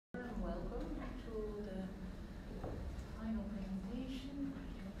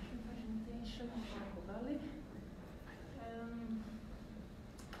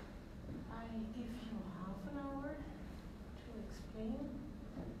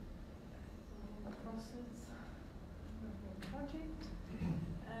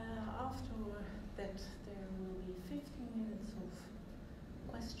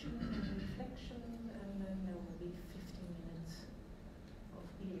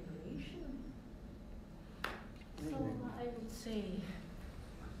say.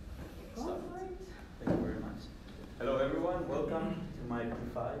 Thank you very much. Hello everyone, welcome to my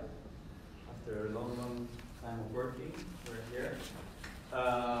P5. After a long time of working, we're here.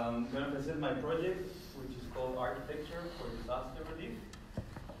 I'm going to present my project, which is called Architecture for Disaster Relief.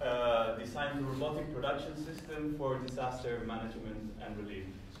 Designed a robotic production system for disaster management and relief.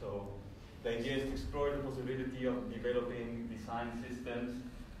 So the idea is to explore the possibility of developing design systems,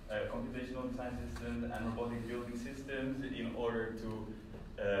 computational design systems and robotic building systems in order to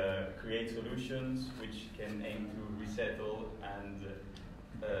create solutions which can aim to resettle and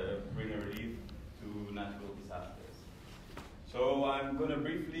bring a relief to natural disasters. So I'm going to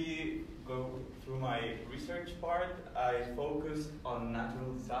briefly go through my research part. I focused on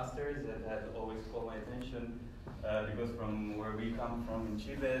natural disasters that had always caught my attention because from where we come from in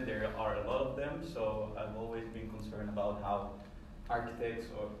Chile, there are a lot of them. So I've always been concerned about how architects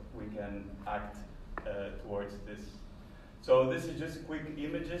we can act towards this. So this is just quick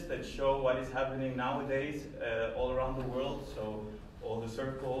images that show what is happening nowadays all around the world. So all the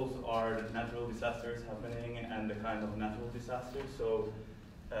circles are natural disasters happening and the kind of natural disasters. So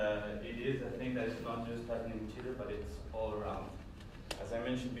it is, I think that it's not just happening in Chile, but it's all around. As I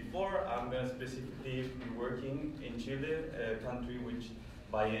mentioned before, I'm going to specifically be working in Chile, a country which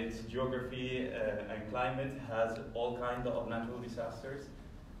by its geography and climate has all kinds of natural disasters.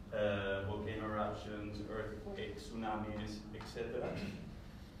 Volcano eruptions, earthquakes, tsunamis, etc.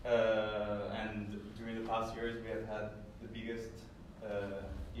 And during the past years we have had the biggest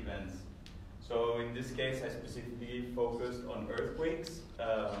events. So in this case I specifically focused on earthquakes.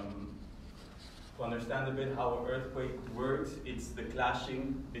 To understand a bit how an earthquake works, it's the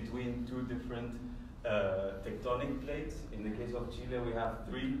clashing between two different tectonic plates. In the case of Chile we have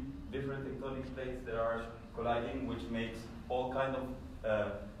 3 different tectonic plates that are colliding, which makes all kinds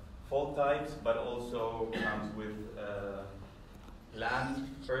of fault types, but also comes with land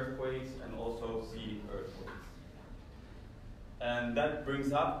earthquakes and also sea earthquakes. And that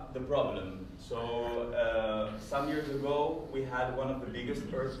brings up the problem. So some years ago, we had one of the biggest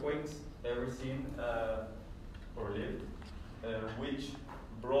earthquakes ever seen or lived, which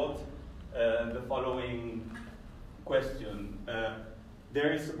brought the following question.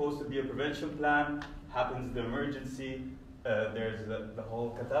 There is supposed to be a prevention plan, happens the emergency, there's the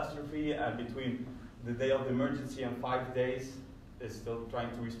whole catastrophe, and between the day of the emergency and 5 days is still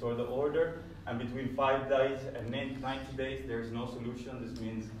trying to restore the order, and between 5 days and 90 days there's no solution. This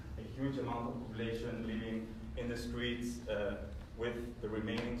means a huge amount of population living in the streets with the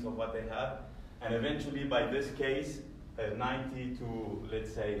remainings of what they had, and eventually by this case 90 to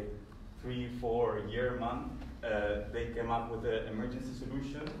let's say 3-4 year month they came up with an emergency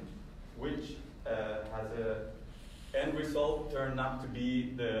solution which has a end result turned out to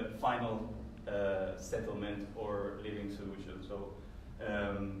be the final settlement or living solution. So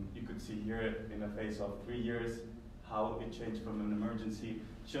you could see here in a phase of 3 years how it changed from an emergency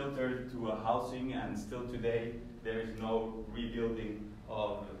shelter to a housing, and still today there is no rebuilding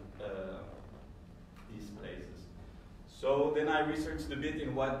of these places. So then I researched a bit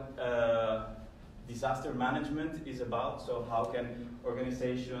in what disaster management is about. So how can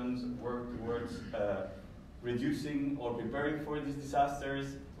organizations work towards reducing or preparing for these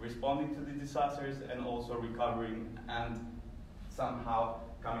disasters, responding to the disasters, and also recovering and somehow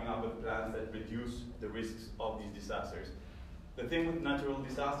coming up with plans that reduce the risks of these disasters. The thing with natural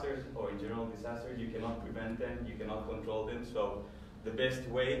disasters, or in general disasters, you cannot prevent them, you cannot control them, so the best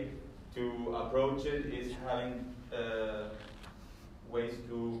way to approach it is having ways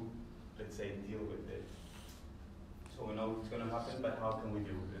to, let's say, deal with it. So we know what's going to happen, but how can we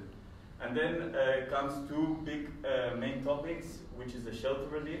deal with it? And then comes 2 big main topics, which is the shelter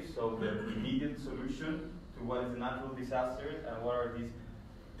relief, so the immediate solution to what is a natural disaster and what are these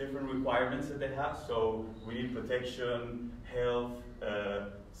different requirements that they have. So we need protection, health,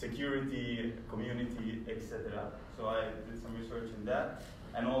 security, community, etc. So I did some research in that.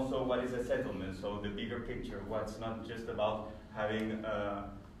 And also what is a settlement, so the bigger picture, what's not just about having a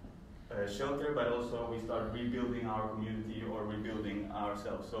shelter, but also we start rebuilding our community or rebuilding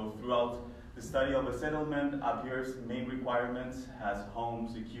ourselves. So throughout the study of a settlement appears main requirements as home,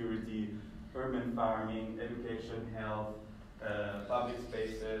 security, urban farming, education, health, public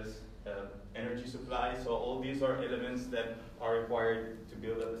spaces, energy supply. So all these are elements that are required to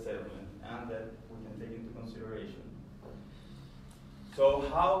build up a settlement and that we can take into consideration. So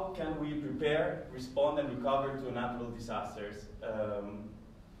how can we prepare, respond, and recover to natural disasters?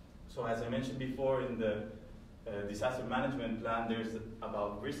 So as I mentioned before, in the disaster management plan, there's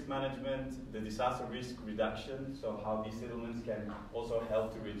about risk management, the disaster risk reduction, so how these settlements can also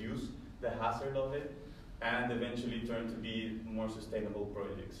help to reduce the hazard of it. and eventually turn to be more sustainable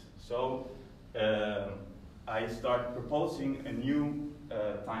projects. So I start proposing a new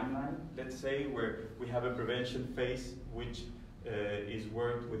timeline, let's say, where we have a prevention phase which is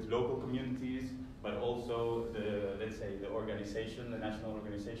worked with local communities, but also let's say, the organization, the National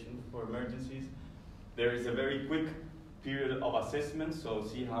Organization for Emergencies. There is a very quick period of assessment, so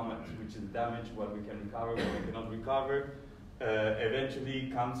see how much, which is damage, what we can recover, what we cannot recover.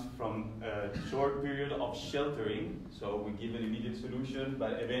 Eventually comes from a short period of sheltering, so we give an immediate solution,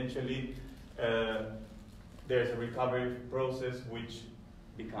 but eventually there's a recovery process which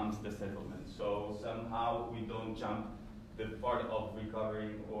becomes the settlement. So somehow we don't jump the part of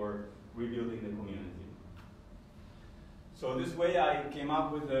recovering or rebuilding the community. So this way I came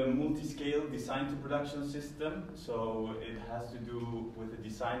up with a multi-scale design to production system. So it has to do with the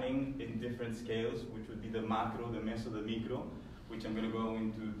designing in different scales, which would be the macro, the meso, the micro, which I'm going to go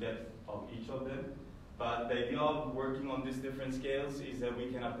into depth of each of them. But the idea of working on these different scales is that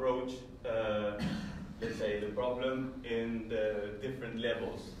we can approach, let's say, the problem in the different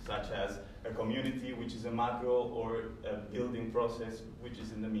levels, such as a community, which is a macro, or a building process, which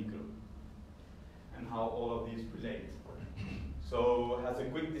is in the micro, and how all of these relate. So as a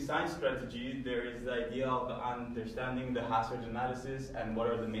quick design strategy, there is the idea of understanding the hazard analysis and what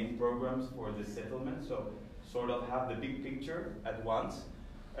are the main programs for the settlement. So sort of have the big picture at once,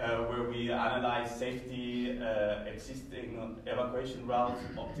 where we analyze safety, existing evacuation routes,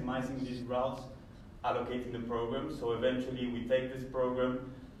 optimizing these routes, allocating the program. So eventually we take this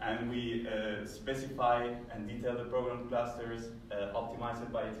program and we specify and detail the program clusters, optimize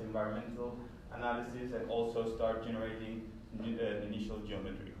it by its environmental analysis, and also start generating initial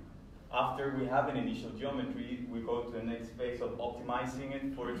geometry. After we have an initial geometry, we go to the next phase of optimizing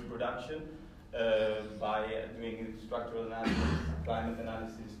it for its production by doing structural analysis, climate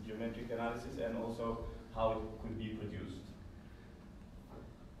analysis, geometric analysis, and also how it could be produced.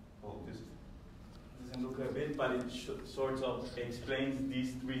 Well, this doesn't look a bit, but it sort of explains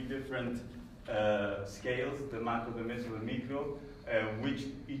these three different scales, the macro, the meso, the micro, which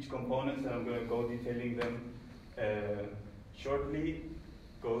each component, and I'm going to go detailing them shortly,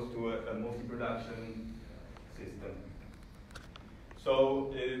 goes to a multi-production system.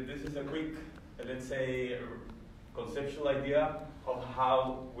 So this is a quick, let's say, conceptual idea of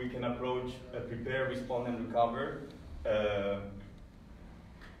how we can approach prepare, respond, and recover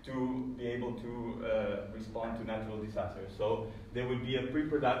to be able to respond to natural disasters. So there will be a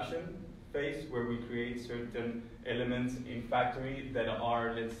pre-production phase where we create certain elements in factory that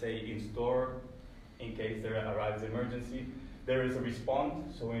are, let's say, in store in case there arrives emergency. There is a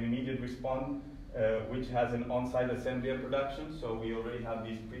response, so an immediate response, which has an on-site assembly and production. So we already have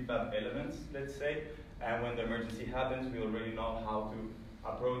these prefab elements, let's say, and when the emergency happens, we already know how to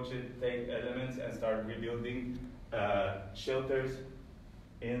approach it, take elements, and start rebuilding shelters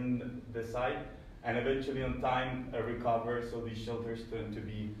in the site, and eventually on time recover, so these shelters turn to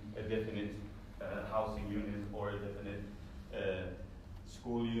be a definite housing unit or a definite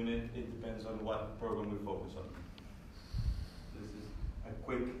school unit. It depends on what program we focus on. This is a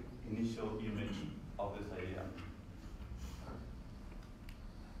quick initial image of this idea.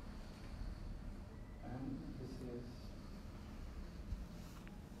 And this is,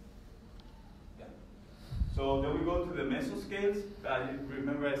 yeah. So then we go to the mesoscales.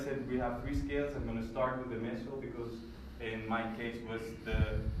 Remember I said we have three scales. I'm going to start with the meso because in my case was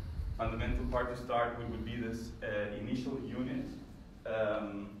the fundamental part to start with would be this initial unit.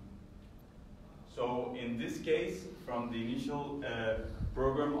 So in this case, from the initial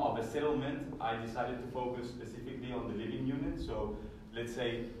program of a settlement, I decided to focus specifically on the living unit. So let's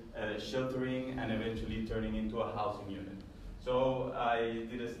say sheltering and eventually turning into a housing unit. So I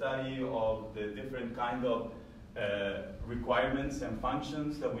did a study of the different kind of requirements and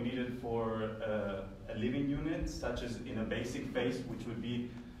functions that we needed for a living unit, such as in a basic phase, which would be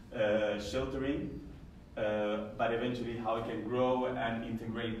sheltering, but eventually how it can grow and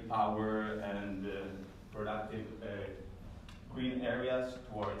integrate power and productive green areas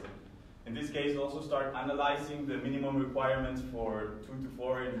towards it. In this case, also start analyzing the minimum requirements for 2 to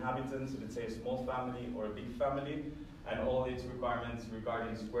 4 inhabitants, let's say a small family or a big family, and all its requirements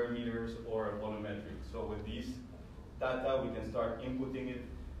regarding square meters or volumetric. So with these data, we can start inputting it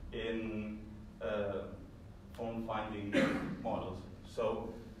in phone finding models.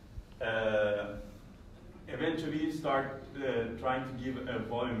 So eventually start trying to give a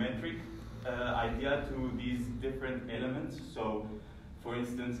volumetric idea to these different elements. So for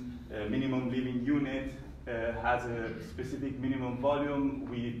instance, a minimum living unit has a specific minimum volume.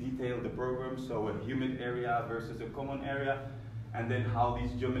 We detail the program, so a humid area versus a common area. and then how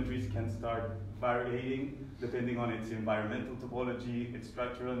these geometries can start varying depending on its environmental topology, its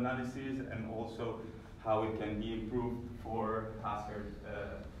structural analysis, and also how it can be improved for hazard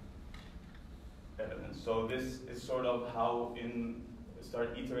elements. So this is sort of how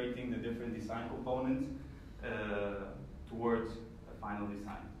start iterating the different design components towards a final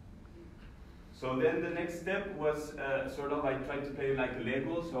design. So then the next step was sort of I tried to play like a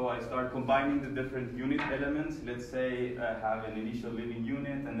Lego, so I start combining the different unit elements. Let's say have an initial living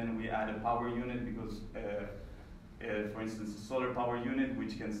unit, and then we add a power unit because, for instance, a solar power unit,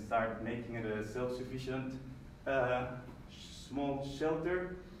 which can start making it a self-sufficient small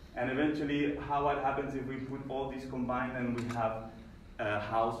shelter. And eventually, what happens if we put all these combined and we have a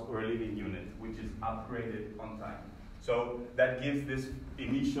house or a living unit, which is upgraded on time. So that gives this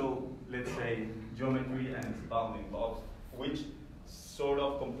initial, let's say, geometry and its bounding blocks, which sort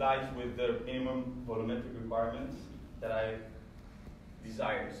of complies with the minimum volumetric requirements that I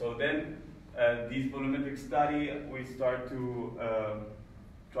desire. So then, this volumetric study, we start to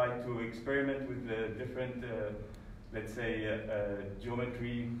try to experiment with the different, let's say,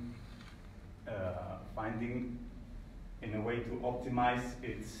 geometry finding in a way to optimize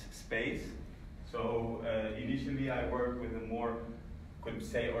its space. So initially I worked with a more, could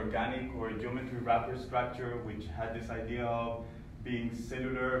say, organic or geometry wrapper structure, which had this idea of being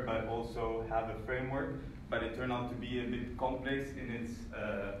cellular but also have a framework, but it turned out to be a bit complex in its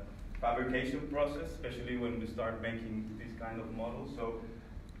fabrication process, especially when we start making this kind of models. So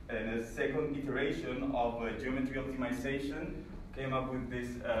in a second iteration of geometry optimization, came up with this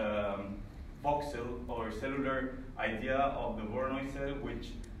voxel or cellular idea of the Voronoi cell, which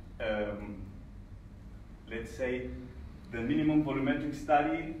let's say the minimum volumetric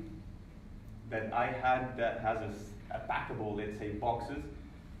study that I had that has a packable, let's say, boxes,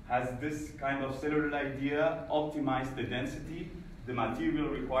 has this kind of cellular idea, optimize the density, the material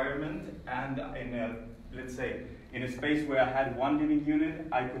requirement, and in a, let's say, in a space where I had one living unit,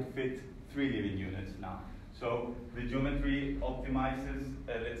 I could fit 3 living units now. So the geometry optimizes,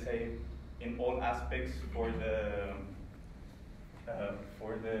 let's say, in all aspects for the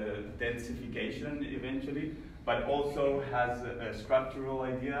densification eventually, but also has a structural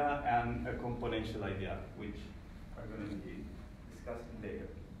idea and a componential idea, which are going to be discussed later.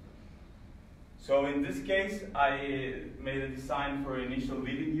 So in this case, I made a design for an initial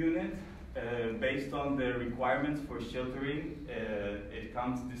living unit. Based on the requirements for sheltering, it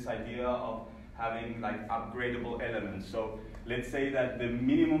comes this idea of having like upgradable elements. So let's say that the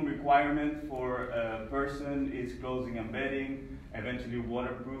minimum requirement for a person is closing and bedding, eventually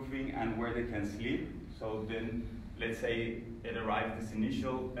waterproofing, and where they can sleep. So then let's say it arrives this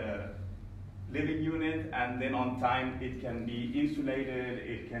initial living unit, and then on time it can be insulated,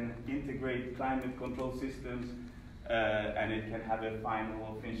 it can integrate climate control systems, and it can have a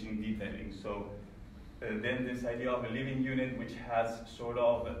final finishing detailing. So then this idea of a living unit which has sort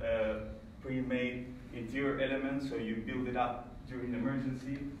of pre-made interior elements, so you build it up during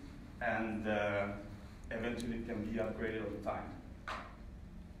emergency, and eventually it can be upgraded over time.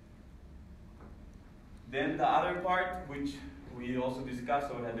 Then the other part, which we also discussed,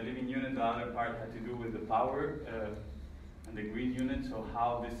 so we had the living unit, the other part had to do with the power and the green unit, so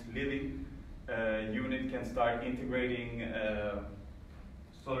how this living unit can start integrating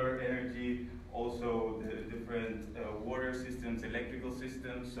solar energy, also the different water systems, electrical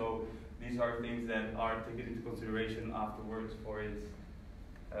systems. So these are things that are taken into consideration afterwards for its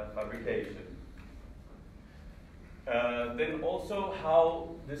fabrication. Then also how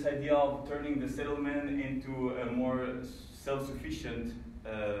this idea of turning the settlement into a more self-sufficient,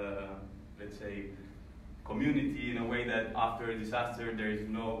 let's say, community in a way that after a disaster there is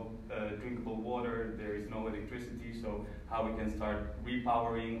no drinkable water, there is no electricity, so how we can start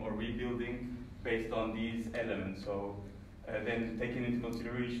repowering or rebuilding based on these elements. So then taking into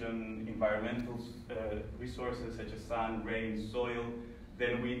consideration environmental resources such as sun, rain, soil,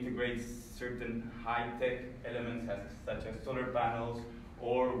 then we integrate certain high-tech elements such as solar panels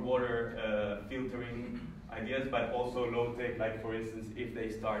or water filtering ideas, but also low-tech, like for instance, if they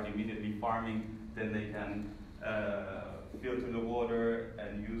start immediately farming, then they can filter the water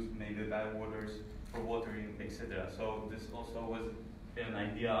and use maybe bad waters for watering, etc. So this also was an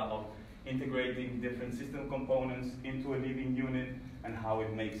idea of integrating different system components into a living unit and how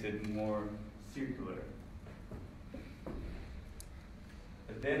it makes it more circular.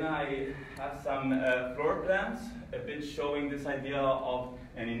 Then I have some floor plans, a bit showing this idea of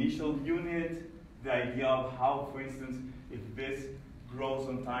an initial unit, the idea of how, for instance, if this grows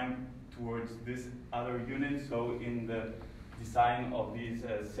on time towards this other unit, so in the design of these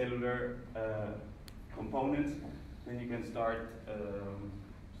cellular components, then you can start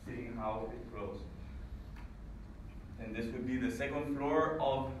seeing how it grows. And this would be the second floor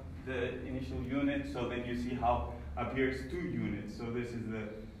of the initial unit, so then you see how appears 2 units. So this is the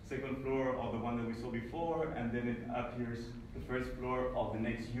second floor of the one that we saw before, and then it appears the first floor of the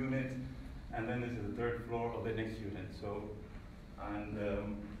next unit, and then this is the third floor of the next unit. So, and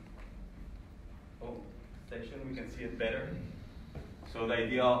section, we can see it better. So the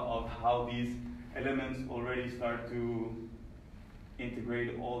idea of how these elements already start to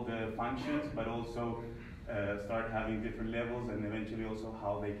integrate all the functions, but also start having different levels, and eventually also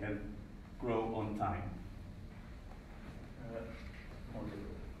how they can grow on time.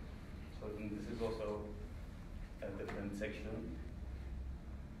 So this is also a different section.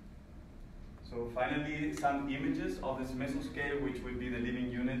 So finally, some images of this mesoscale, which would be the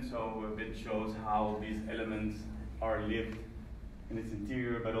living unit. So it shows how these elements are lived in its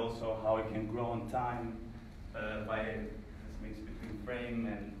interior, but also how it can grow on time by this mix between frame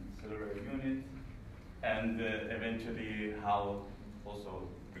and cellular unit, and eventually how also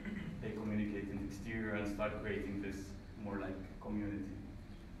they communicate in the exterior and start creating this more like community.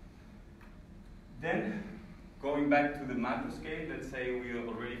 Then, going back to the macro scale, let's say we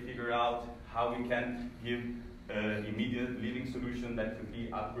already figured out how we can give immediate living solution that could be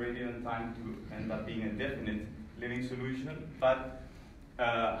upgraded in time to end up being a definite living solution. But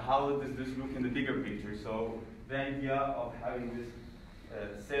how does this look in the bigger picture? So the idea of having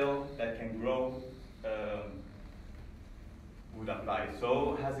this cell that can grow would apply.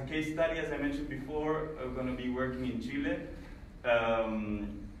 So as a case study, as I mentioned before, we're going to be working in Chile.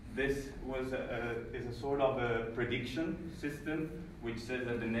 This was is a sort of a prediction system which says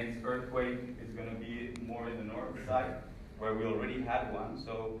that the next earthquake is going to be more in the north side, where we already had one.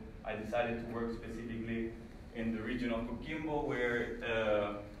 So I decided to work specifically in the region of Coquimbo,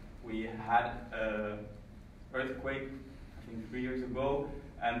 where we had an earthquake, I think 3 years ago,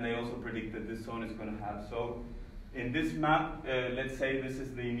 and they also predicted this zone is going to have. So in this map, let's say this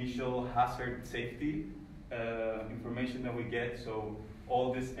is the initial hazard safety information that we get. So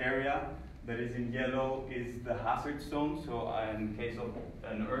all this area that is in yellow is the hazard zone. So in case of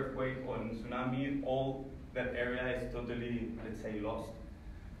an earthquake or a tsunami, all that area is totally, let's say, lost.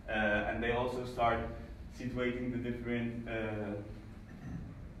 And they also start situating the different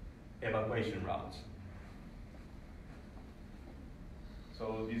evacuation routes.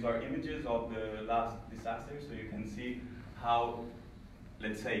 So these are images of the last disaster, so you can see how,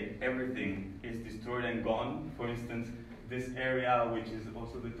 let's say, everything is destroyed and gone. For instance, this area, which is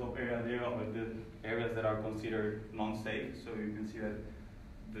also the top area there, are the areas that are considered non-safe. So you can see that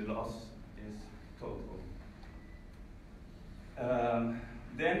the loss is total.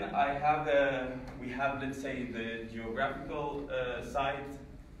 Then we have, let's say, the geographical side,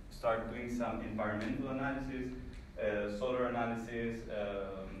 start doing some environmental analysis, solar analysis,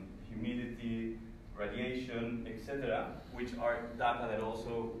 humidity, radiation, etc., which are data that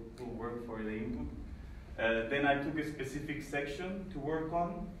also will work for the input. Then I took a specific section to work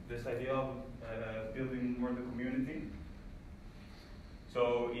on, this idea of building more the community.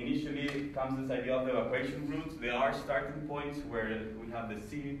 So initially comes this idea of the evacuation routes. There are starting points where we have the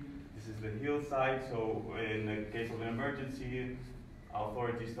sea, this is the hillside, so in the case of an emergency,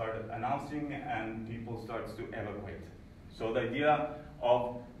 authorities start announcing and people start to evacuate. So the idea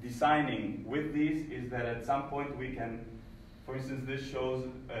of designing with these is that at some point we can, for instance, this shows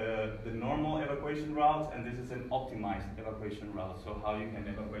the normal evacuation routes, and this is an optimized evacuation route. So how you can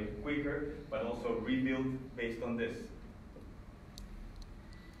evacuate quicker, but also rebuild based on this.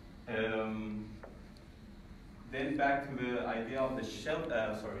 Then back to the idea of the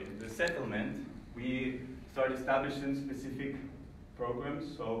settlement, we start establishing specific programs.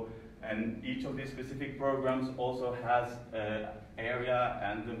 So, and each of these specific programs also has area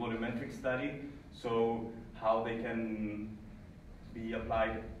and the volumetric study. So how they can be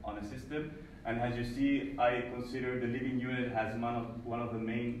applied on a system. And as you see, I consider the living unit as one of the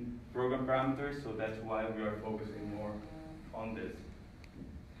main program parameters, so that's why we are focusing more on this.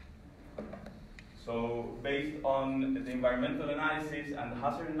 So based on the environmental analysis and the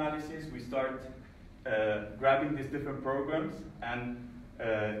hazard analysis, we start grabbing these different programs and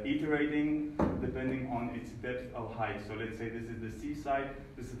iterating depending on its depth of height. So let's say this is the sea side,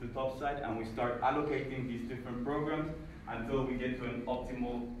 this is the top side, and we start allocating these different programs until we get to an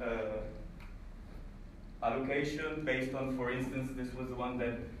optimal allocation based on, for instance, this was the one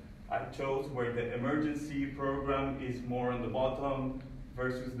that I chose where the emergency program is more on the bottom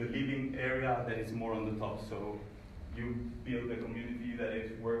versus the living area that is more on the top. So you build a community that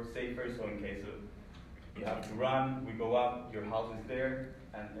is works safer, so in case of you have to run, we go up, your house is there,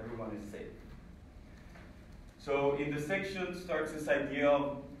 and everyone is safe. So in the section starts this idea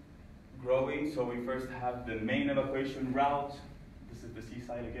of growing. So we first have the main evacuation route. This is the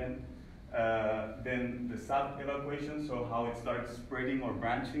seaside again. Then the sub-evacuation, so how it starts spreading or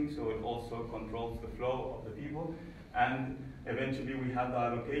branching, so it also controls the flow of the people. And eventually we have the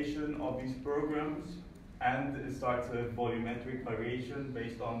allocation of these programs, and it starts a volumetric variation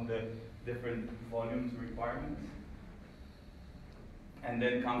based on the different volumes requirements. And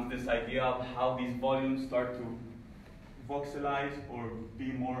then comes this idea of how these volumes start to voxelize or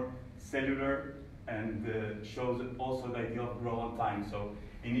be more cellular, and shows also the idea of grow on time. So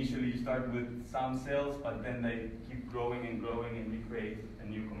initially you start with some cells, but then they keep growing, and we create a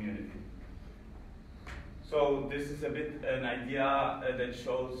new community. So this is a bit an idea that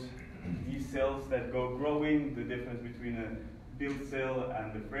shows these cells that go growing, the difference between a build cell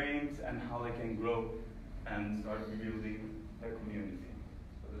and the frames, and how they can grow and start rebuilding their community.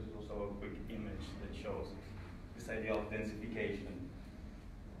 So this is also a quick image that shows this idea of densification.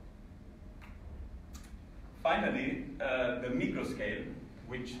 Finally, the microscale,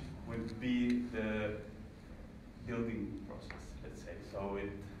 which would be the building process, let's say. So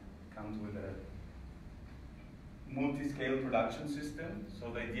it comes with a multi-scale production system.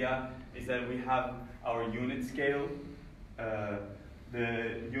 So the idea is that we have our unit scale.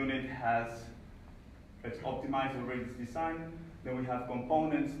 The unit it's optimized already, it's designed. Then we have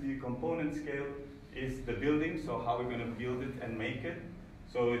components. The component scale is the building, so how we're going to build it and make it.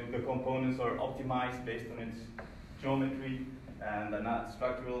 So the components are optimized based on its geometry and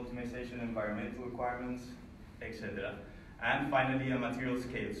structural optimization, environmental requirements, etc. And finally, a material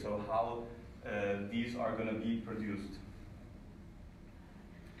scale, so how these are going to be produced.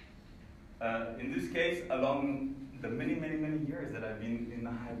 In this case, along the many years that I've been in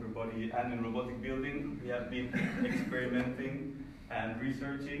hyperbody and in robotic building, we have been experimenting and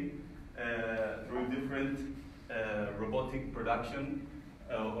researching through different robotic production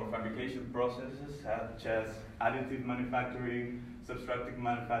or fabrication processes, such as additive manufacturing, subtractive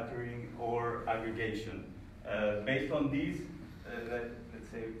manufacturing, or aggregation. Based on these, let's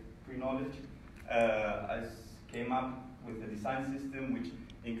say, pre-knowledge, I came up with a design system which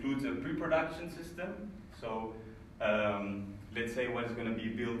includes a pre-production system. So let's say what is going to be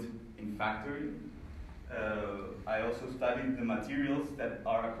built in factory. I also studied the materials that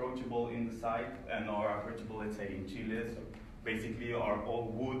are approachable in the site and are approachable, let's say, in Chile. So basically are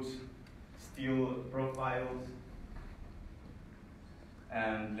all wood, steel profiles,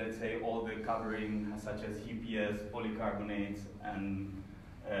 and let's say all the covering such as EPS, polycarbonates, and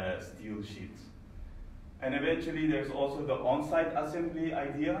steel sheets. And eventually there's also the on-site assembly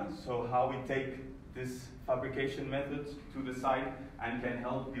idea, so how we take this fabrication methods to the site and can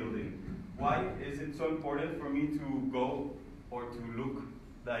help building. Why is it so important for me to go or to look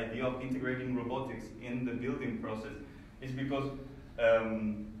the idea of integrating robotics in the building process? Is because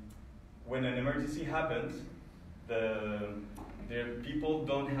when an emergency happens, the people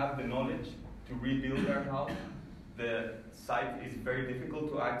don't have the knowledge to rebuild their house. The site is very difficult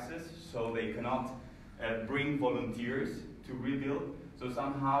to access, so they cannot bring volunteers to rebuild. So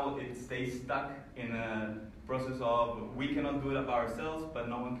somehow it stays stuck in a process of we cannot do it by ourselves, but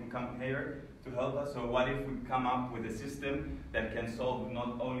no one can come here to help us. So what if we come up with a system that can solve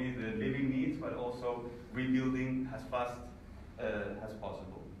not only the living needs, but also rebuilding as fast as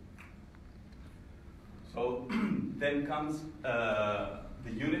possible? So then comes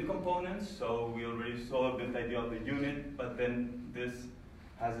the unit components. So we already saw a bit the idea of the unit, but then this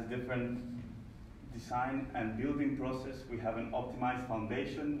has a different design and building process. We have an optimized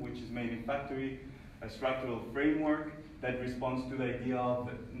foundation, which is made in factory, a structural framework that responds to the idea of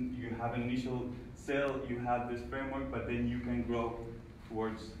you have an initial cell, you have this framework, but then you can grow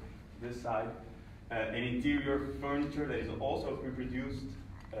towards this side. An interior furniture that is also pre-produced,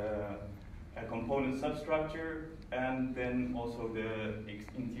 a component substructure, and then also the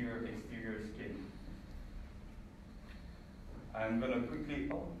interior-exterior skin. I'm going to quickly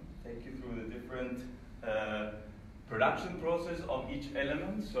take you through the different production process of each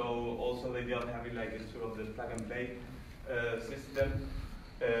element. So also the idea of having like a sort of the plug and play system.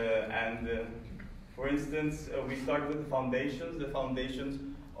 For instance, we start with the foundations. The foundations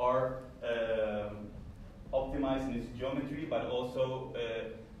are optimized in its geometry, but also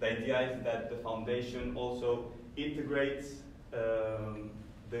the idea is that the foundation also integrates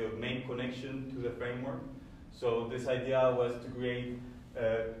the main connection to the framework. So this idea was to create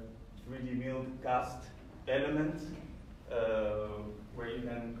 3D milled cast elements where you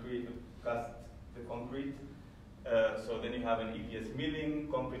can cast the concrete. So then you have an EPS milling,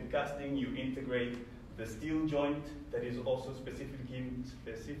 concrete casting. You integrate the steel joint that is also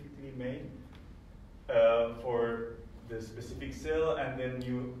specifically made. for the specific cell, and then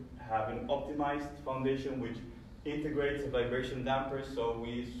you have an optimized foundation which integrates a vibration damper, so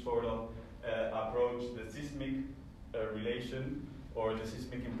we sort of approach the seismic relation or the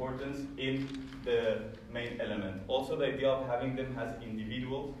seismic importance in the main element. Also, the idea of having them as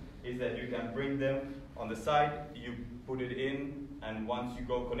individuals is that you can bring them on the side, you put it in, and once you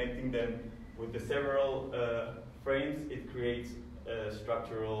go connecting them with the several frames, it creates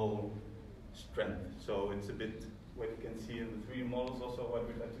structural strength. So it's a bit what you can see in the 3D models, also what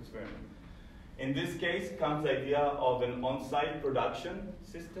we'd like to experiment. In this case comes the idea of an on-site production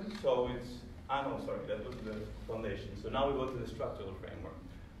system. So it's, that was the foundation. So now we go to the structural framework.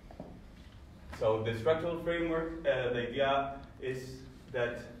 So the structural framework, the idea is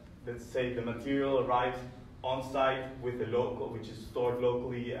that, let's say, the material arrives on-site with a local, which is stored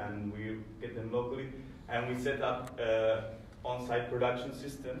locally, and we get them locally, and we set up on-site production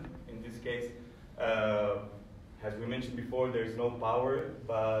system. In this case, as we mentioned before, there's no power,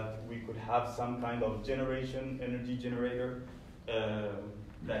 but we could have some kind of generation, energy generator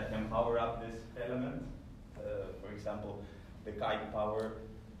that can power up this element. For example, the kite power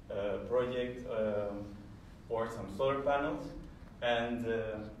project, or some solar panels, and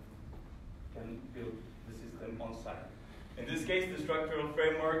can build the system on site. In this case, the structural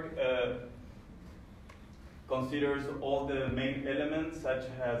framework considers all the main elements, such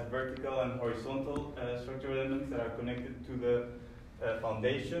as vertical and horizontal structural elements that are connected to the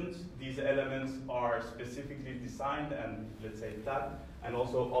foundations. These elements are specifically designed and, let's say, tagged, and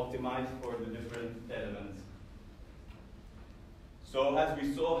also optimized for the different elements. So as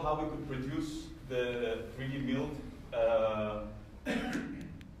we saw how we could produce the 3D milled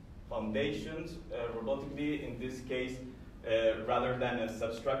foundations robotically, in this case, rather than a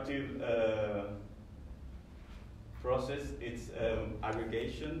subtractive process, it's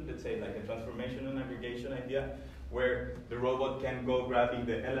aggregation, let's say like a transformation and aggregation idea, where the robot can go grabbing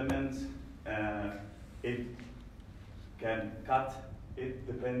the elements, it can cut it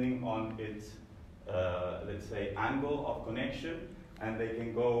depending on its, let's say, angle of connection, and they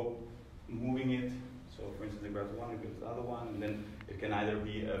can go moving it. So for instance, it grabs one, it grabs the other one, and then it can either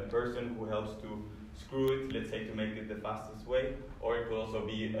be a person who helps to screw it, let's say, to make it the fastest way, or it could also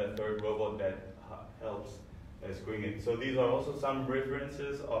be a third robot that helps screwing it. So these are also some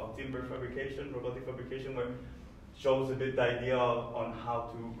references of timber fabrication, robotic fabrication, where it shows a bit the idea on how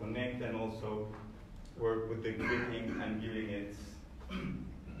to connect and also work with the gripping and giving it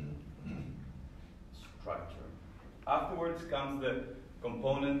structure. Afterwards comes the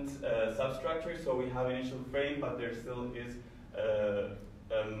component substructure. So we have initial frame, but there still is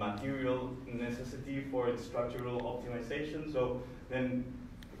a material necessity for its structural optimization. So then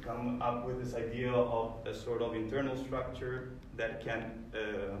we come up with this idea of a sort of internal structure that can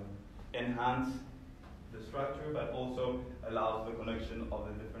enhance the structure, but also allows the connection of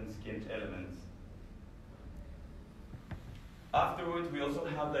the different skinned elements. Afterwards, we also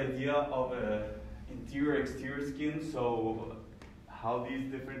have the idea of interior-exterior skin, so how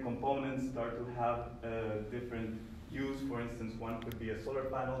these different components start to have different use. For instance, one could be a solar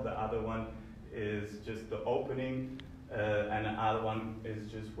panel, the other one is just the opening, and the other one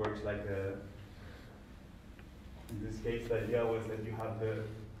is just works like a, in this case, the idea was that you have the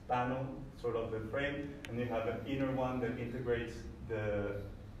panel, sort of the frame, and you have an inner one that integrates the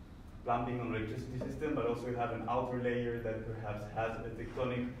plumbing and electricity system, but also you have an outer layer that perhaps has a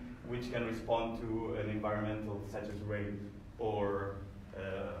tectonic which can respond to an environmental such as rain or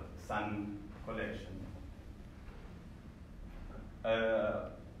sun collection.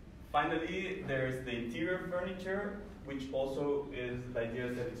 Finally, there's the interior furniture, which also is the idea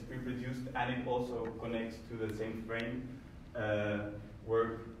that it's pre-produced and it also connects to the same frame.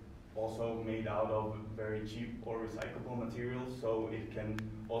 Work also made out of very cheap or recyclable materials, so it can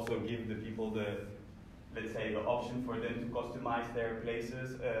also give the people the, let's say, the option for them to customize their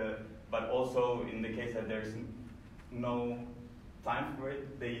places, but also in the case that there's no time for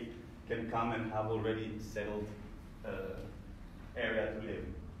it, they can come and have already settled area to live.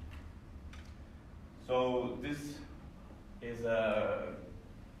 So this is a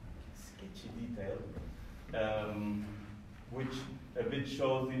sketchy detail, which a bit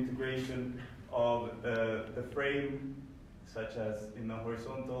shows the integration of the frame, such as in the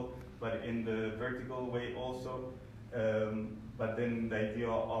horizontal, but in the vertical way also. But then the idea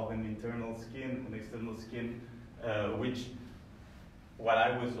of an internal skin, an external skin, which what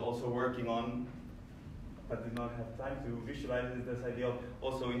I was also working on, but did not have time to visualize, is this idea of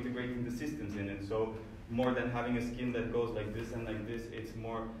also integrating the systems in it. So more than having a skin that goes like this and like this, it's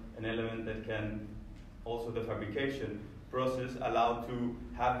more an element that can, also the fabrication, process allow to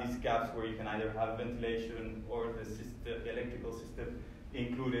have these gaps where you can either have ventilation or the electrical system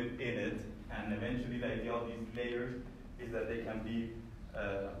included in it. And eventually the idea of these layers is that they can be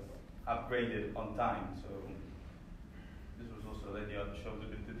upgraded on time. So this was also the idea that showed a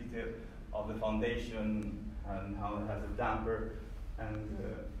bit the detail of the foundation and how it has a damper and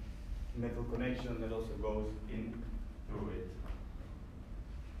metal connection that also goes in through it.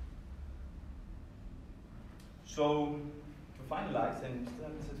 So to finalize, and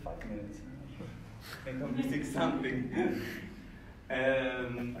this is 5 minutes, I think I'm missing something.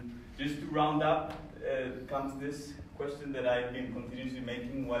 Just to round up, comes this question that I've been continuously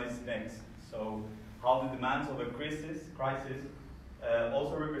making: what is next? So how the demands of a crisis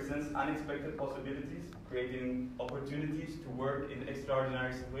also represents unexpected possibilities, creating opportunities to work in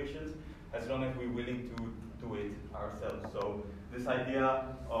extraordinary situations, as long as we're willing to do it ourselves. So this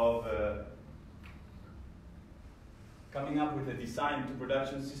idea of coming up with a design to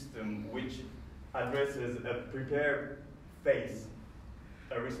production system which addresses a prepare phase,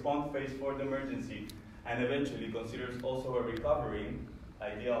 a response phase for the emergency, and eventually considers also a recovery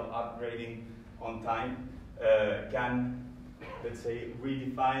idea of upgrading on time, can, let's say,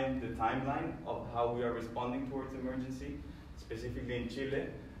 redefine the timeline of how we are responding towards emergency, specifically in Chile,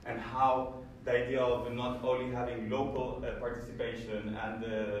 and how the idea of not only having local participation and,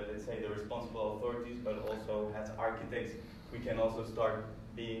 let's say, the responsible authorities, but also as architects, we can also start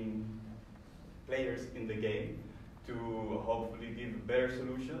being players in the game to hopefully give better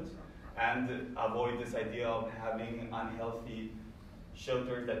solutions and avoid this idea of having unhealthy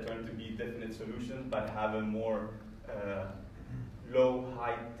shelters that turn to be definite solutions, but have a more low,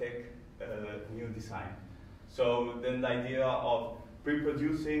 high-tech new design. So then the idea of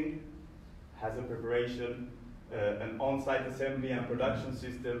pre-producing has a preparation, an on-site assembly and production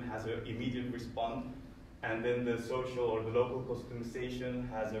system has an immediate response, and then the social or the local customization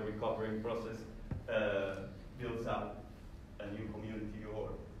has a recovery process, builds up a new community or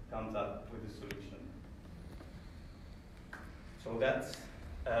comes up with a solution. So that's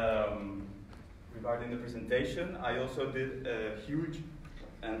regarding the presentation. I also did a huge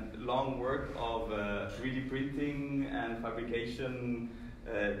and long work of 3D printing and fabrication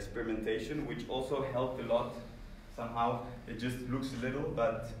experimentation, which also helped a lot. Somehow it just looks little,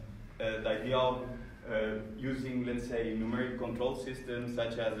 but the idea of using, let's say, numeric control systems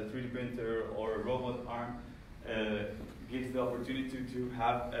such as a 3D printer or a robot arm gives the opportunity to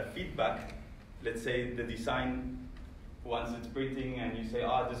have a feedback. Let's say the design, once it's printing and you say,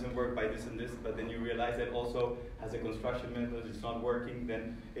 oh, it doesn't work by this and this, but then you realize that also as a construction method it's not working,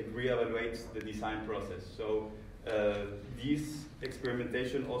 then it reevaluates the design process. So this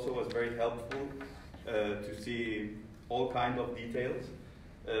experimentation also was very helpful to see all kinds of details,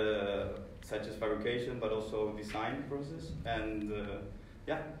 such as fabrication, but also design process. And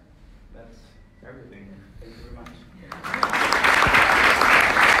yeah, that's everything. Thank you very much.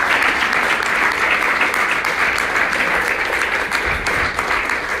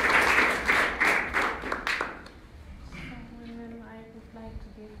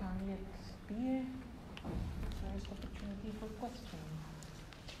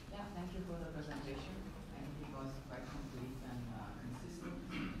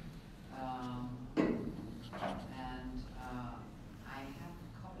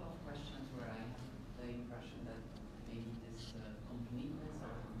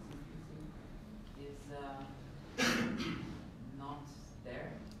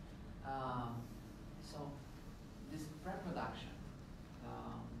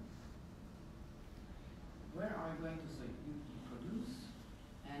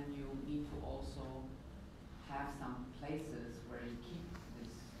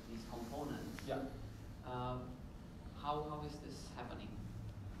 How is this happening?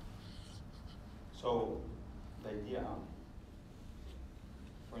 So the idea,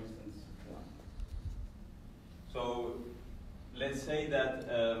 for instance, so let's say that,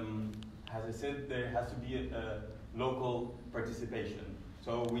 as I said, there has to be a local participation.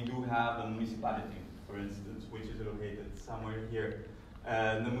 So we do have a municipality, for instance, which is located somewhere here.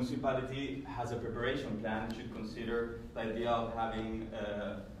 The municipality has a preparation plan. It should consider the idea of having,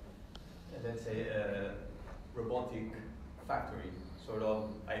 let's say, a robotic factory. Sort of,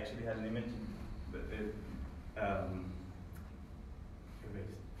 I actually had an image, but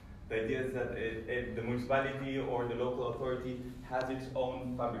the idea is that the municipality or the local authority has its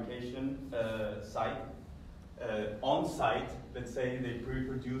own fabrication site. On site, let's say they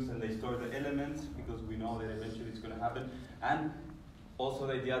pre-produce and they store the elements because we know that eventually it's going to happen. And also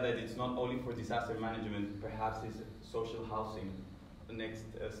the idea that it's not only for disaster management, perhaps it's social housing, the next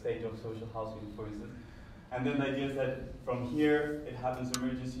stage of social housing, for instance. And then the idea is that from here it happens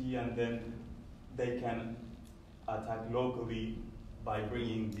emergency, and then they can attack locally by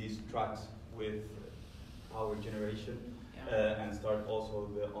bringing these trucks with power generation, and start also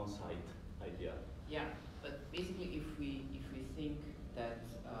the on-site idea. Yeah, but basically, if we think that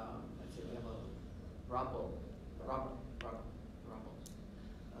let's say we have a robot.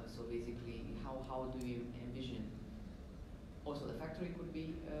 So basically, how do you envision? Also, the factory could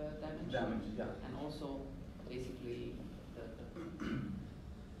be damaged. Damaged, yeah. And also, basically,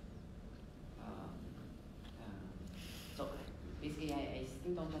 so basically, I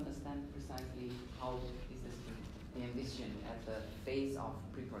still don't understand precisely how is this to be envisioned at the phase of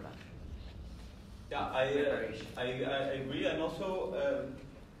pre-production. Yeah, I agree, and also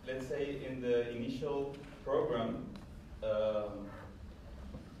let's say in the initial program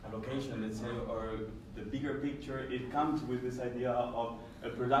allocation, let's say, or the bigger picture, it comes with this idea of a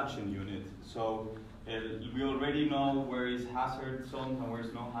production unit. So we already know where is hazard zones and where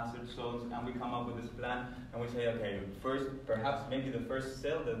is no hazard zones, and we come up with this plan, and we say, okay, first, perhaps maybe the first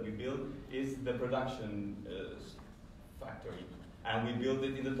cell that we build is the production factory. And we build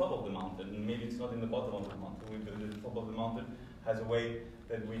it in the top of the mountain. Maybe it's not in the bottom of the mountain. We build it at the top of the mountain as a way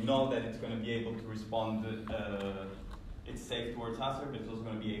that we know that it's going to be able to respond. It's safe towards hazard, but it's also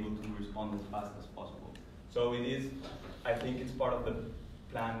going to be able to respond as fast as possible. So it is, I think it's part of the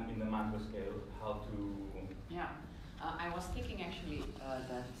plan in the macro scale, how to... Yeah, I was thinking actually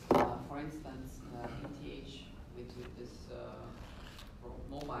that, for instance, ETH with this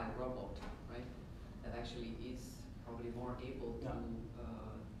mobile robot, right, that actually is probably more able to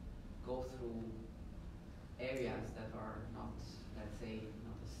go through areas that are not, let's say,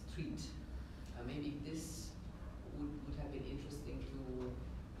 not a street. Maybe this would have been interesting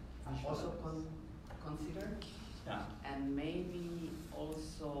to also consider. Yeah. And maybe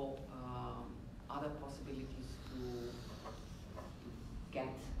also other possibilities to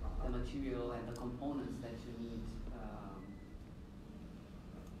get the material and the components that you need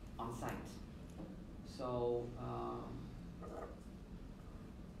on site. So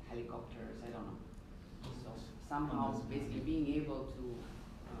helicopters, I don't know. So somehow basically being able to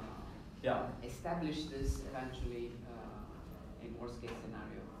establish this eventually in worst case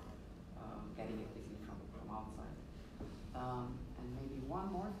scenario, getting it basically from outside. And maybe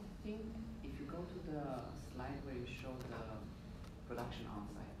one more thing, if you go to the slide where you show the production on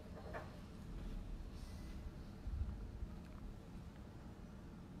site.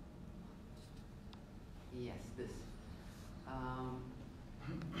 Yes, this.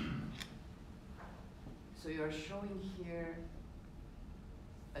 So you're showing here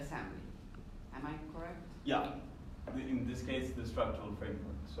assembly. Am I correct? Yeah. In this case, the structural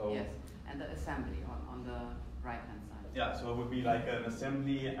framework. So yes, and the assembly on the right-hand side. Yeah, so it would be like an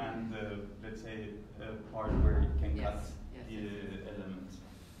assembly and let's say a part where you can cut the elements.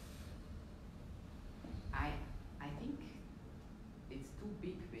 I think it's too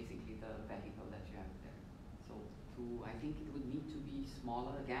big, basically, the vehicle that you have there. So I think it would need to be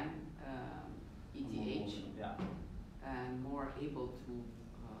smaller again, ETH, and more able to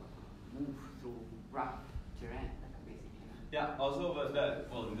move through rough terrain, basically. Yeah, also,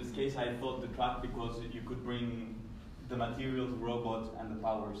 well, in this case, I thought the truck because you could bring the materials, robots, and the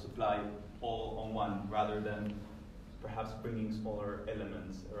power supply all on one, rather than perhaps bringing smaller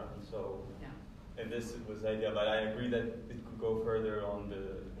elements around. So, and this was the idea, but I agree that it could go further on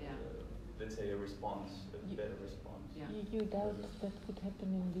the, let's say, a response, a better response. Yeah. You doubt that could happen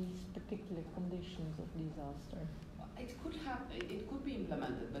in these particular conditions of disaster? It could happen. It could be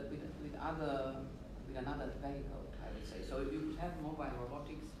implemented, but with another vehicle, I would say. So you could have mobile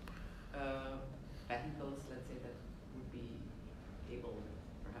robotics vehicles, let's say, that would be able,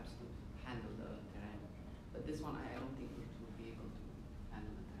 perhaps, to handle the terrain. But this one, I don't think it would be able to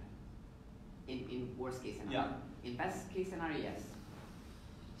handle the terrain. In worst case scenario. Yeah. In best case scenario, yes.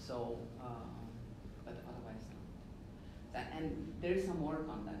 So, but otherwise, no. And there is some work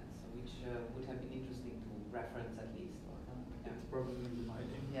on that, so which would have been interesting to reference at least. Or, it's probably in my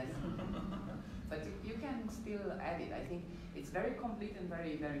name. Yes. But you can still add it. I think it's very complete and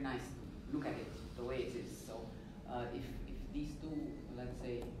very, very nice to look at it the way it is. So if these two, let's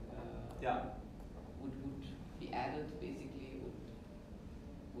say, would be added, basically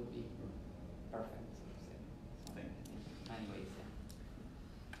would be perfect, so to say. So anyways,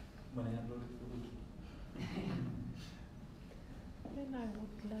 When I upload it for the wiki. Then I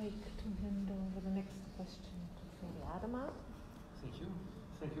would like to hand over the next question to Freddy Adema. Thank you.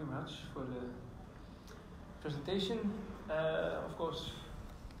 Thank you very much for the presentation. Of course,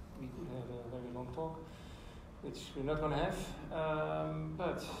 we could have a very long talk, which we're not going to have.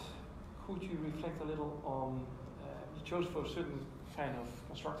 But could you reflect a little on, you chose for a certain kind of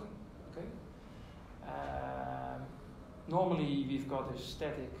constructing, okay? Normally we've got a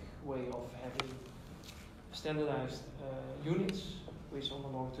static way of having standardized units, which on the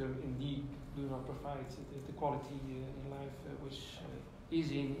long term indeed do not provide the quality in life which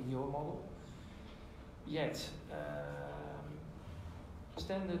is in your model. Yet,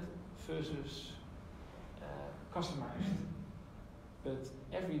 standard versus customized, but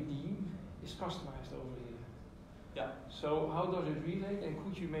every beam is customized over here. Yeah. So how does it relate, and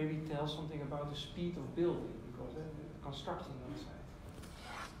could you maybe tell something about the speed of building, because constructing on the side?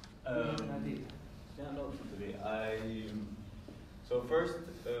 Do you have an idea? Yeah, no, totally. So first,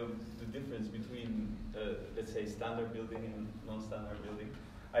 the difference between, let's say, standard building and non-standard building.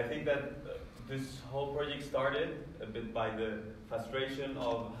 I think that this whole project started a bit by the frustration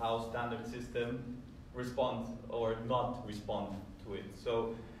of how standard system respond or not respond to it.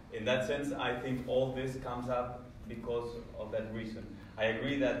 So in that sense, I think all this comes up because of that reason. I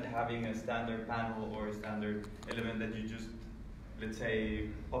agree that having a standard panel or a standard element that you just, let's say,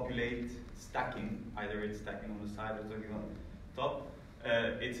 populate stacking, either it's stacking on the side or stacking on top,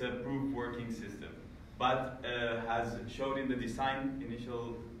 it's a proof working system. But has showed in the design,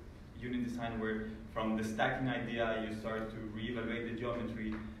 initial unit design, where from the stacking idea you start to reevaluate the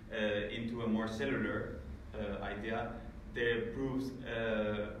geometry into a more cellular idea, there proves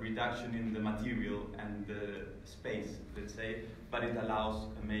reduction in the material and the space, let's say, but it allows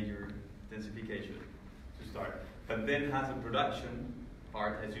a major densification to start. But then has a production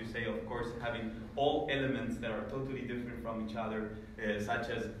part, as you say, of course, having all elements that are totally different from each other, such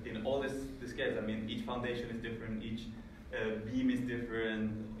as in all this case, I mean, each foundation is different, each beam is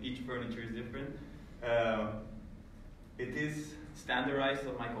different, each furniture is different. It is standardized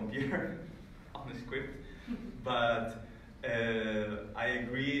on my computer, on the script, but I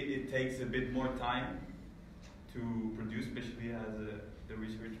agree it takes a bit more time to produce, especially as the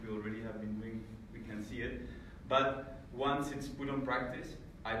research we already have been doing, we can see it. But once it's put on practice,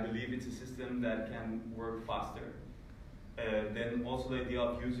 I believe it's a system that can work faster. Then also the idea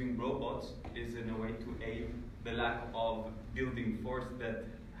of using robots is in a way to aid the lack of building force that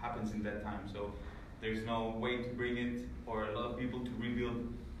happens in that time. So there's no way to bring it, or a lot of people to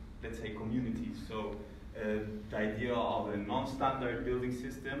rebuild, let's say, communities. So the idea of a non-standard building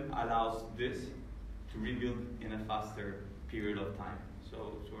system allows this to rebuild in a faster period of time.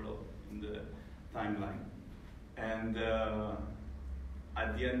 So sort of in the timeline. And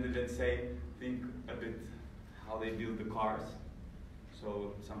at the end, let's say, think a bit how they build the cars.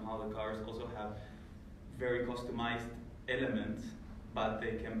 So somehow the cars also have very customized elements, but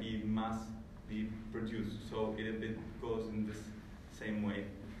they can be mass-be produced. So it a bit goes in this same way,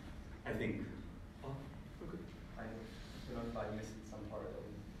 I think. Oh, okay. I don't know if I missed some part of it.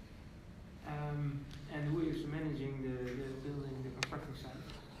 And who is managing the building, the construction side?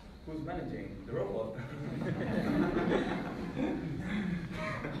 Who's managing? The robot.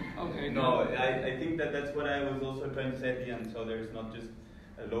 Okay. No, I think that's what I was also trying to say at the end. So there's not just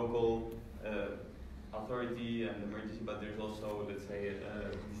a local authority and emergency, but there's also, let's say,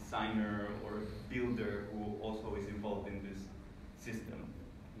 a designer or a builder who also is involved in this system.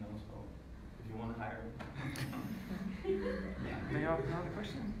 You know, so if you want to hire him. Yeah. May I ask another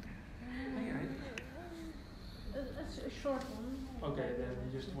question? A short one. Okay, then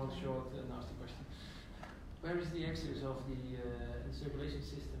just one short nasty question. Where is the access of the circulation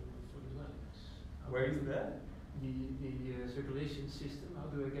system for the dwellings? Where is that? The circulation system, how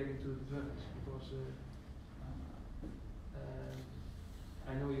do I get into the dwellings? Because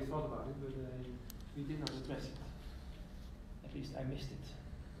I know you thought about it, but we did not address it. At least I missed it.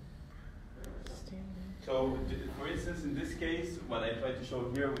 So, for instance, in this case, what I tried to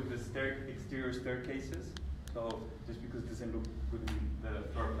show here with the exterior staircases, so just because it doesn't look good in the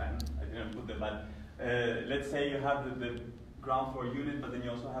floor plan, I didn't put them, but let's say you have the ground floor unit, but then you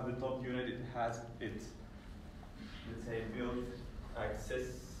also have the top unit. It has its, let's say, built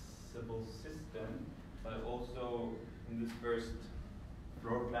accessible system, but also in this first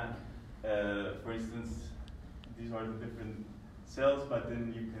floor plan, for instance, these are the different cells, but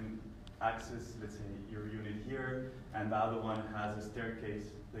then you can access, let's say, your unit here, and the other one has a staircase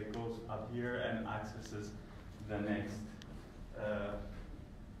that goes up here and accesses the next.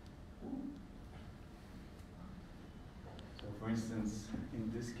 So for instance,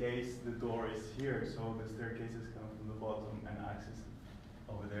 in this case, the door is here, so the staircase is coming from the bottom and access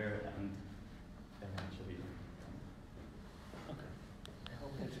over there, and eventually. Okay. I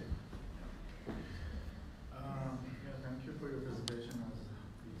hope that's it. Yeah, thank you for your presentation. As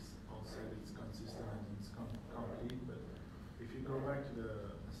please all said, it's consistent and it's complete. But if you go back to the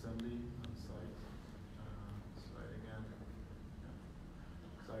assembly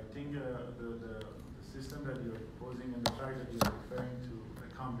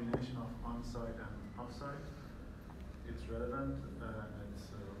offsite, it's relevant and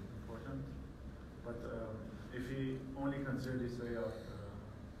it's important. But if we only consider this way of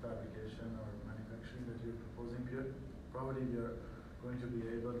fabrication or manufacturing that you're proposing, probably we are going to be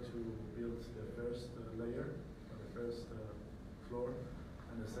able to build the first layer, or the first floor,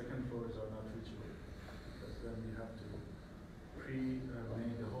 and the second floors are not reachable, because then we have to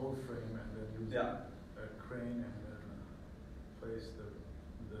pre-make the whole frame and then use a crane and then place the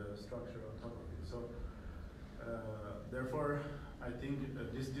structure on top of it. So therefore, I think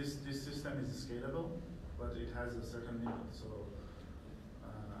this system is scalable, but it has a certain limit. So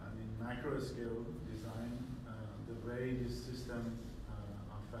I mean, macro scale design, the way this system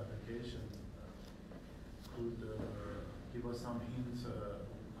of fabrication could give us some hints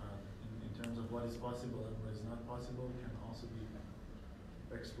in terms of what is possible and what is not possible can also be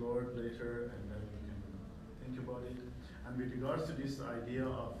explored later, and then we can think about it. And with regards to this idea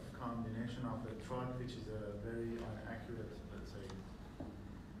of combination of the truck, which is a very inaccurate, let's say,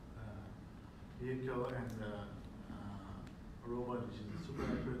 vehicle, and robot, which is super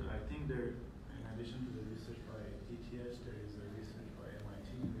accurate, I think there, in addition to the research by TTH, there is a research by MIT,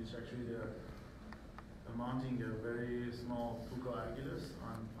 which actually they are mounting a very small Puka Agilus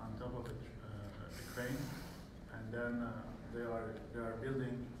on top of a crane, and then they are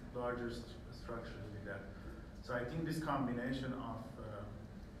building larger structures with that. So I think this combination of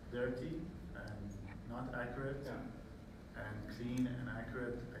dirty and not accurate and clean and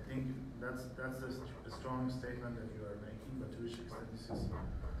accurate, I think that's a strong statement that you are making, but to which extent this is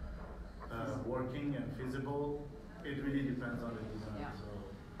working and feasible, it really depends on the design. Yeah. So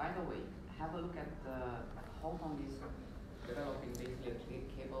by the way, have a look at Hong Kong is developing basically a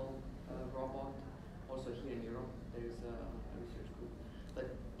cable robot. Also here in Europe, there is a research group.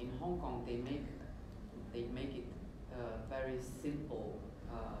 But in Hong Kong, they make it very simple,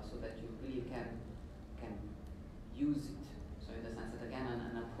 so that you really can use it. So in the sense that again,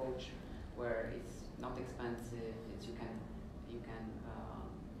 an approach where it's not expensive, it's you can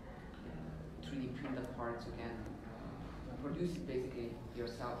 3D print the parts, you can produce it basically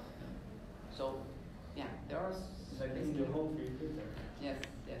yourself. So yeah, there are. Like in the whole field there. Yes.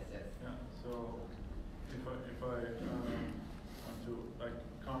 yeah. So if I want to like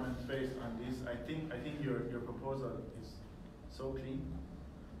comment based on this, I think your proposal is so clean,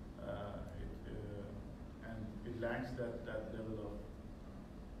 and it lacks that level of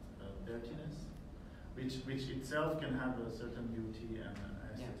dirtiness, which itself can have a certain beauty and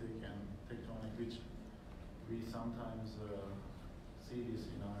aesthetic and tectonic, which we sometimes see this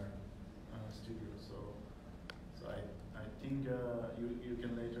in our studio. So I think you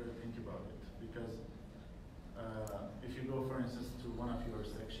can later think about it, because if you go, for instance, to one of your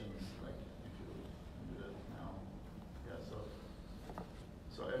sections, like if you do that now,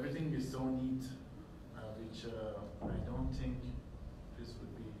 so everything is so neat, which I don't think this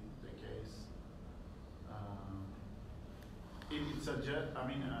would be the case. It suggests, I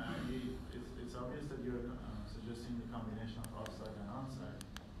mean, it's obvious that you're suggesting the combination of offsite and onsite,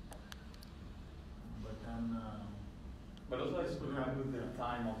 but then. But also it's to have with the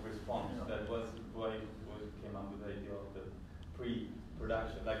time of response. That was why we came up with the idea of the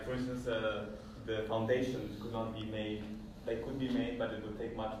pre-production. Like for instance, the foundations could not be made. They could be made, but it would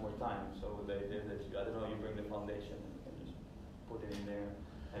take much more time. So the idea that you, I don't know, you bring the foundation and just put it in there,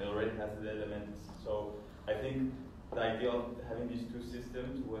 and it already has the elements. So I think the idea of having these two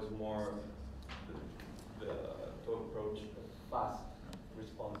systems was more to approach a fast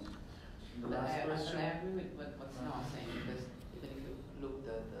response. But I agree with what Sinan was saying, because even if you look,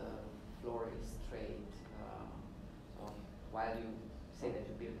 the floor is straight, so while you say that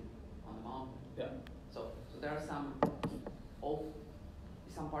you build on the mountain. Yeah. So there are some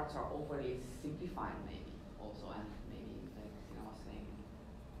parts are overly simplified maybe also, and maybe like Sinan was saying,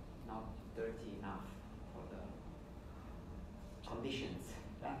 not dirty enough for the conditions.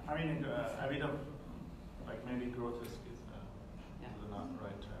 I mean, a bit of like maybe grotesque is not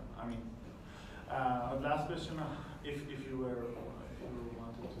right term. I mean, last question: if you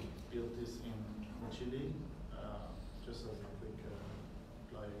wanted to build this in Chile, just as a quick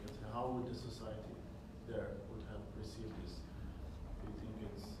reply, you can say, how would the society there would have received this? Do you think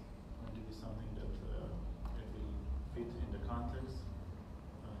it's going to be something that it will fit in the context?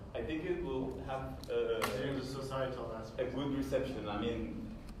 I think it will have the societal a aspect. good reception. I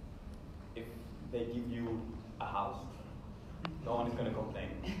mean, if they give you a house, no one is going to complain,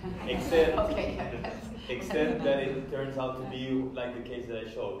 except except that it turns out to be like the case that I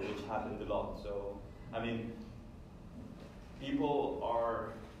showed, which happened a lot. So, I mean, people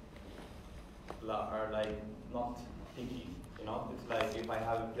are like not picky You know, it's like if I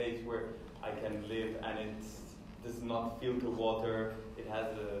have a place where I can live and it does not filter water, it has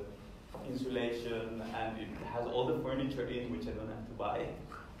insulation, and it has all the furniture in which I don't have to buy.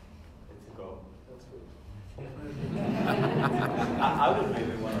 Let's go. That's good. I would live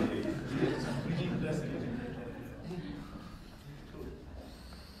in one of these. I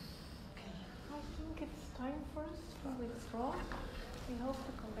think it's time for us to withdraw. We hope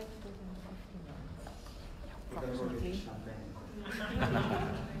to come back within 15 minutes. Approximately.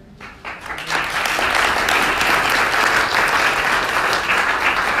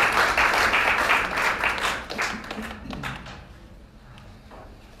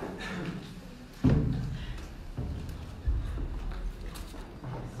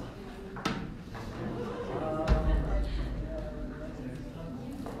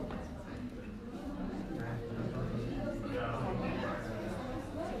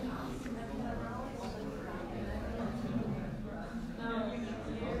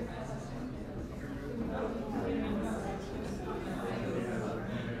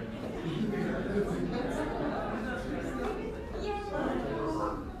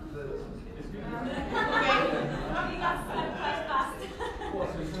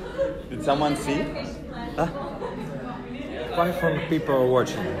 Did someone see? Huh? 500 people are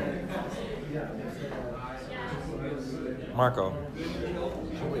watching. Marco,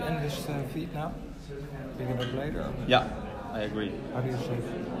 shall we end this feed now? Pick it up later? Yeah, I agree. How do you say?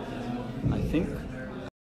 I think